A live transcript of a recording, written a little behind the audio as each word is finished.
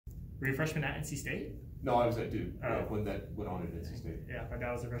Were you a freshman at NC State? No, I was at Duke Oh. when that went on at NC State. Yeah, my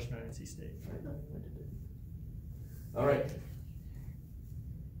dad was a freshman at NC State. All right.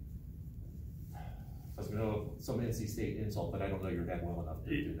 I was going to know some NC State insult, but I don't know your dad well enough to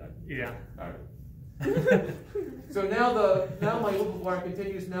do that. Yeah. All right. So now my loop of wire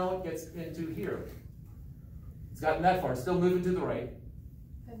continues. Now it gets into here. It's gotten that far. It's still moving to the right.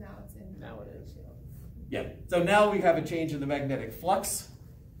 And now it's in. Now it is. Yeah. So now we have a change in the magnetic flux.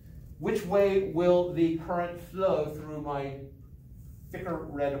 Which way will the current flow through my thicker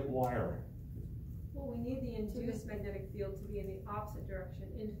red wire? Well, we need the induced magnetic field to be in the opposite direction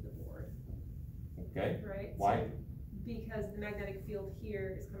into the board, Okay. right? Why? So, because the magnetic field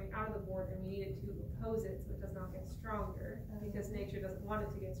here is coming out of the board and we need it to oppose it so it does not get stronger, because nature doesn't want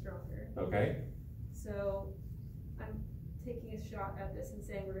it to get stronger. Okay. So I'm taking a shot at this and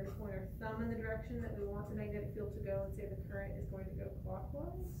saying we're going to point our thumb in the direction that we want the magnetic field to go and say the current is going to go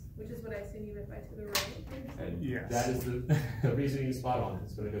clockwise, which is what I assume you meant by to the right. And Yes. that is the reasoning is spot on.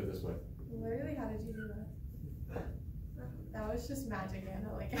 It's going to go this way. Literally, how did you do that? That was just magic,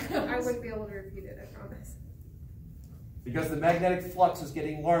 Anna. Like I wouldn't be able to repeat it, I promise. Because the magnetic flux is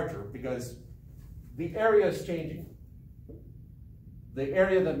getting larger because the area is changing. The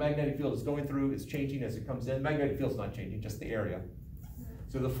area that magnetic field is going through is changing as it comes in. Magnetic field is not changing, just the area.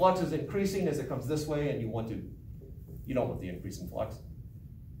 So the flux is increasing as it comes this way, and you don't want the increase in flux.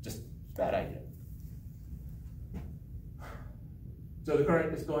 Just bad idea. So the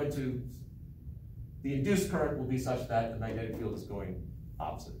current is going to, the induced current will be such that the magnetic field is going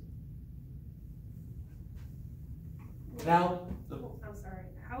opposite. Now, I'm sorry,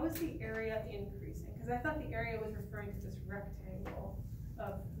 how is the area increasing? Because I thought the area was referring to this rectangle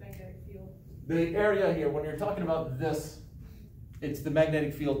of magnetic field. the area here, when you're talking about this, it's the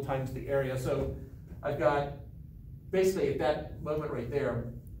magnetic field times the area. So I've got, basically at that moment right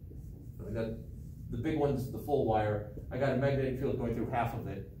there, I mean the big one's the full wire, I got a magnetic field going through half of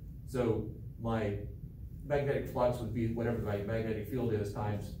it. So my magnetic flux would be whatever my magnetic field is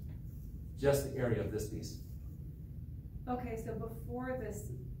times just the area of this piece. Okay, so before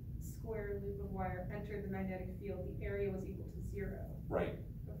this square loop of wire entered the magnetic field, the area was equal to 0. Right.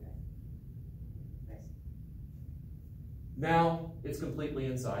 Okay. Nice. Now it's completely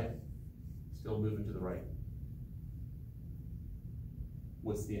inside, still moving to the right.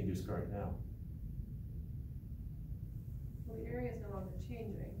 What's the induced current now? Well, the area is no longer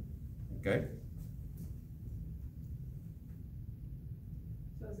changing. Okay.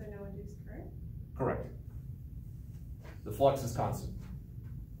 So is there no induced current? Correct. The flux is constant.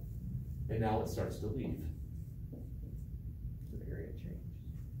 And now it starts to leave. The area change.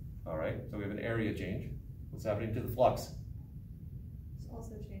 All right, so we have an area change. What's happening to the flux? It's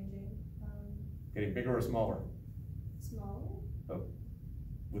also changing. Getting bigger or smaller? Smaller? Oh,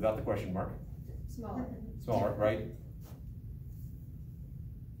 without the question mark. Smaller. Smaller, right?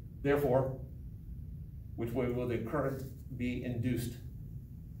 Therefore, which way will the current be induced?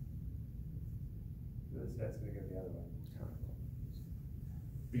 That's going to go the other way.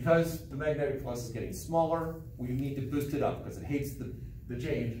 Because the magnetic flux is getting smaller, we need to boost it up because it hates the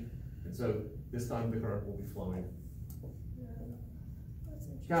change. And so this time the current will be flowing That's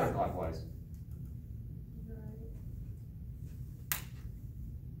interesting. counterclockwise. Right.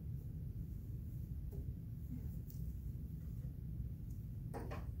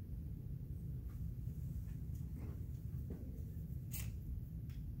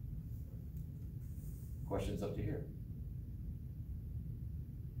 Questions up to here?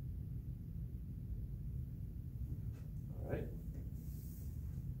 All right.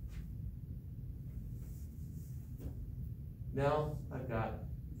 Now I've got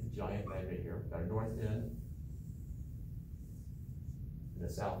a giant magnet here. I've got a north end and a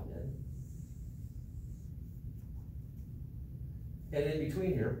south end. And in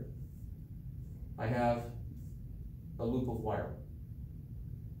between here, I have a loop of wire.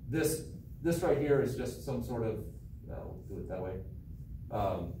 This right here is just some sort of, we'll do it that way.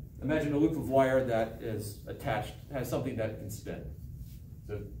 Imagine a loop of wire that is attached, has something that can spin.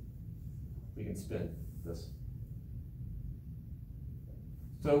 So we can spin this.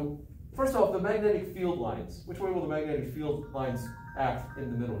 So first off, the magnetic field lines. Which way will the magnetic field lines act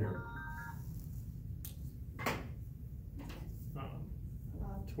in the middle here?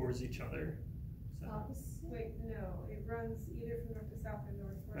 Towards each other. So. Opposite. Wait, no, it runs either from north to south or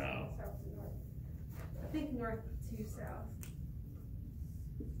north or Oh. from south to north. I think north to south.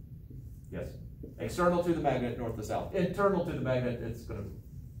 Yes. External to the magnet, north to south. Internal to the magnet, it's going to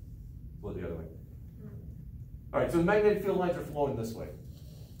flow the other way. All right, so the magnetic field lines are flowing this way.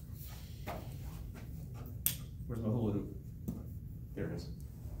 Where's my hula hoop? There it is.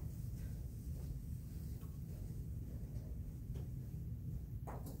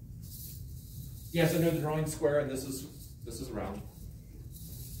 Yes, I know the drawing's square, and this is round.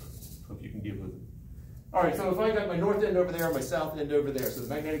 Hope you can deal with it. All right, so if I got my north end over there and my south end over there, so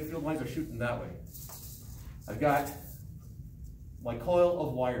the magnetic field lines are shooting that way. I've got my coil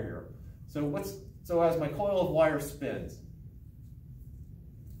of wire here. So as my coil of wire spins,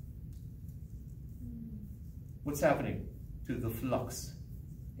 what's happening to the flux?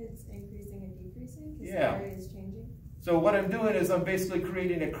 It's increasing and decreasing because Yeah. the area is changing. So what I'm doing is I'm basically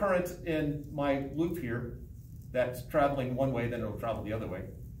creating a current in my loop here that's traveling one way, then it'll travel the other way.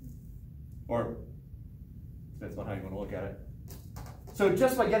 Or depends on how you want to look at it. So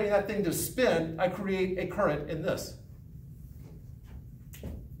just by getting that thing to spin, I create a current in this.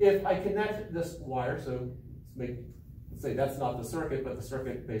 If I connect this wire, so let's say that's not the circuit, but the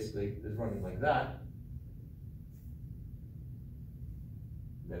circuit basically is running like that.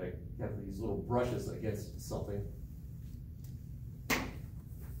 Then I have these little brushes against something.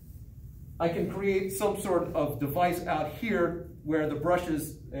 I can create some sort of device out here where the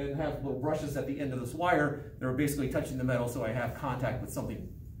brushes, and have little brushes at the end of this wire that are basically touching the metal, so I have contact with something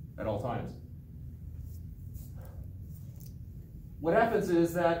at all times. What happens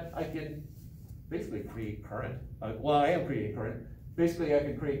is that I can basically create current. Well, I am creating current. Basically, I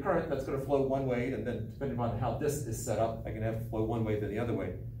can create current that's going to flow one way, and then depending on how this is set up, I can have it flow one way, then the other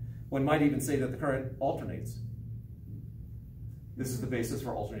way. One might even say that the current alternates. This is the basis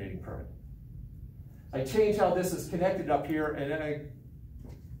for alternating current. I change how this is connected up here, and then I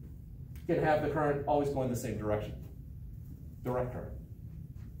can have the current always go in the same direction. Direct current.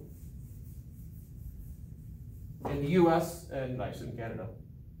 In the US, and actually in Canada,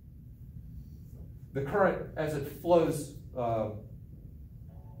 the current as it flows, the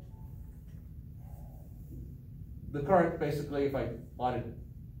current basically, if I plotted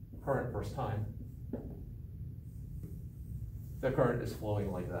current first time, the current is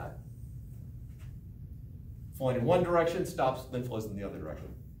flowing like that. Flowing in one direction, stops, then flows in the other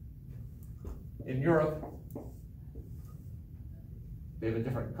direction. In Europe, they have a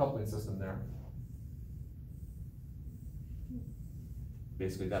different coupling system there.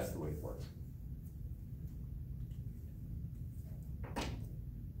 Basically, that's the way it works.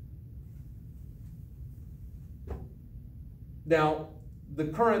 Now, the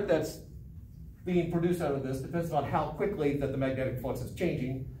current that's being produced out of this depends on how quickly that the magnetic flux is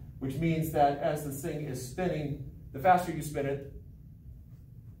changing, which means that as this thing is spinning, the faster you spin it,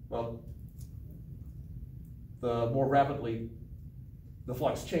 well, the more rapidly the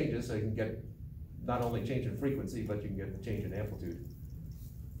flux changes, so you can get not only change in frequency, but you can get the change in amplitude.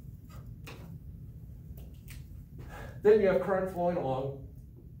 Then you have current flowing along,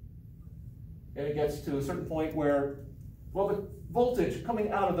 and it gets to a certain point where, well, the voltage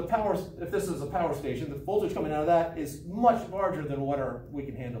coming out of the power, if this is a power station, the voltage coming out of that is much larger than what we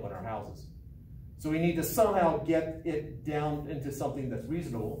can handle in our houses. So we need to somehow get it down into something that's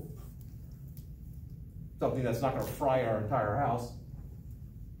reasonable, something that's not going to fry our entire house.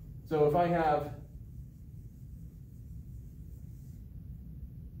 So if I have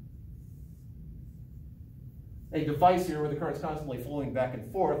a device here where the current's constantly flowing back and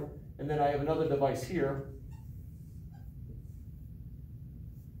forth, and then I have another device here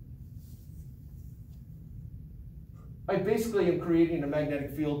I basically am creating a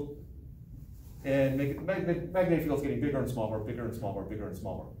magnetic field, and magnetic field is getting bigger and smaller, bigger and smaller, bigger and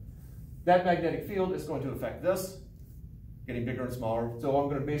smaller. That magnetic field is going to affect this, getting bigger and smaller, so I'm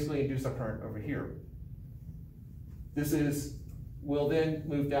going to basically induce a current over here. This will then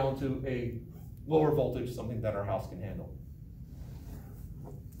move down to a lower voltage, something that our house can handle.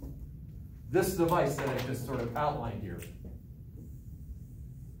 This device that I just sort of outlined here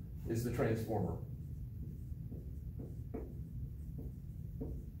is the transformer.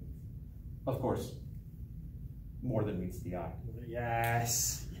 Of course, more than meets the eye.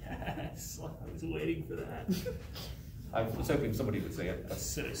 Yes, yes. I was waiting for that. I was hoping somebody would say it. That's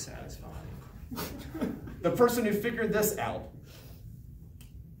so satisfying. The person who figured this out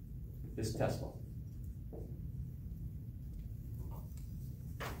is Tesla.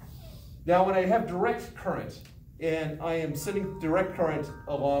 Now, when I have direct current, and I am sending direct current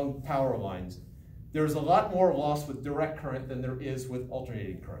along power lines, there's a lot more loss with direct current than there is with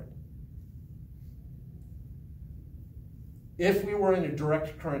alternating current. If we were in a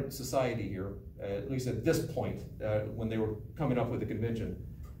direct current society here, at least at this point, when they were coming up with the convention,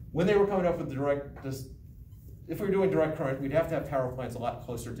 when they were coming up with the if we were doing direct current, we'd have to have power plants a lot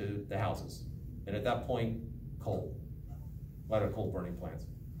closer to the houses. And at that point, coal, a lot of coal burning plants.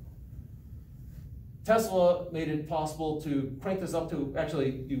 Tesla made it possible to crank this up to,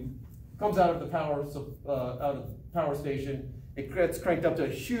 actually, comes out of the power station, it gets cranked up to a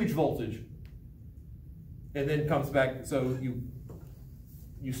huge voltage, and then comes back, so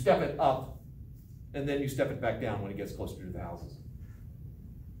you step it up, and then you step it back down when it gets closer to the houses.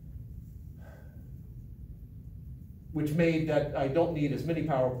 Which made that I don't need as many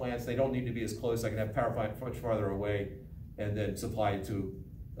power plants, they don't need to be as close, I can have power plant much farther away, and then supply it to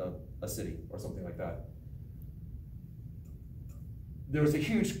a city or something like that. There was a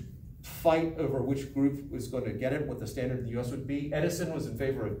huge fight over which group was going to get it, what the standard in the US would be. Edison was in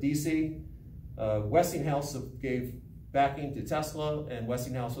favor of DC. Westinghouse gave backing to Tesla, and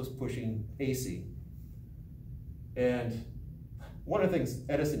Westinghouse was pushing AC. And one of the things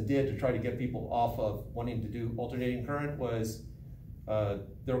Edison did to try to get people off of wanting to do alternating current was, there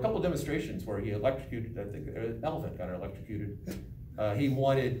were a couple of demonstrations where he electrocuted, I think an elephant got electrocuted. He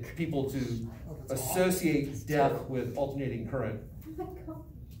wanted people to associate death with alternating current. Oh my God.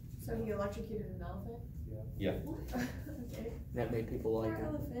 So he electrocuted an elephant? Yeah. Okay. That made people like Poor it.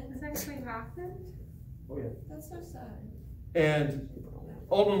 elephant. This actually happened? Oh, yeah. That's so sad. And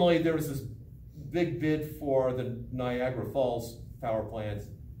ultimately, there was this big bid for the Niagara Falls power plant,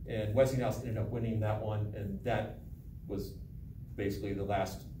 and Westinghouse ended up winning that one, and that was basically the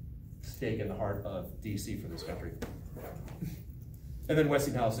last stake in the heart of DC for this country. And then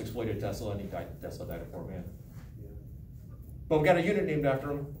Westinghouse exploited Tesla, and Tesla died of poor man. Yeah. But we got a unit named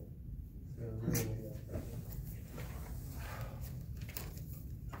after him. So, really,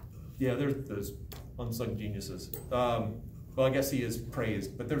 Yeah, there's those unsung geniuses. Well, I guess he is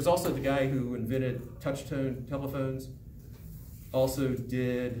praised, but there's also the guy who invented touch-tone telephones. Also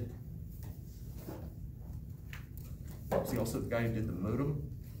did, see, also the guy who did the modem.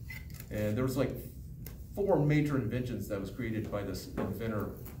 And there was like 4 major inventions that was created by this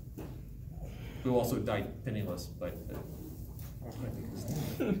inventor, who also died penniless, but I can't think of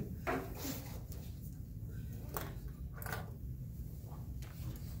his name.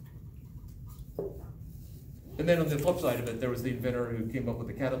 And then on the flip side of it, there was the inventor who came up with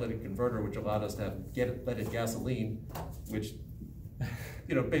the catalytic converter, which allowed us to have leaded gasoline, which,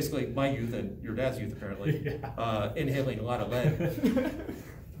 you know, basically my youth and your dad's youth apparently, inhaling a lot of lead.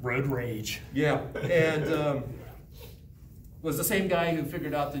 Road rage. Yeah, and was the same guy who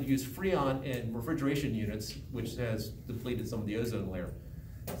figured out to use Freon in refrigeration units, which has depleted some of the ozone layer.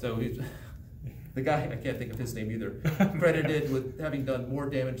 So he's, the guy, I can't think of his name either, credited with having done more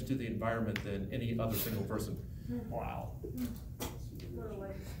damage to the environment than any other single person. Wow. What a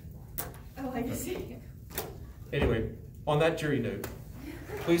life. I like to see it. Anyway, on that cheery note,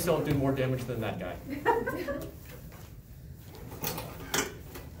 please don't do more damage than that guy.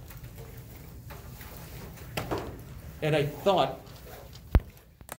 And I thought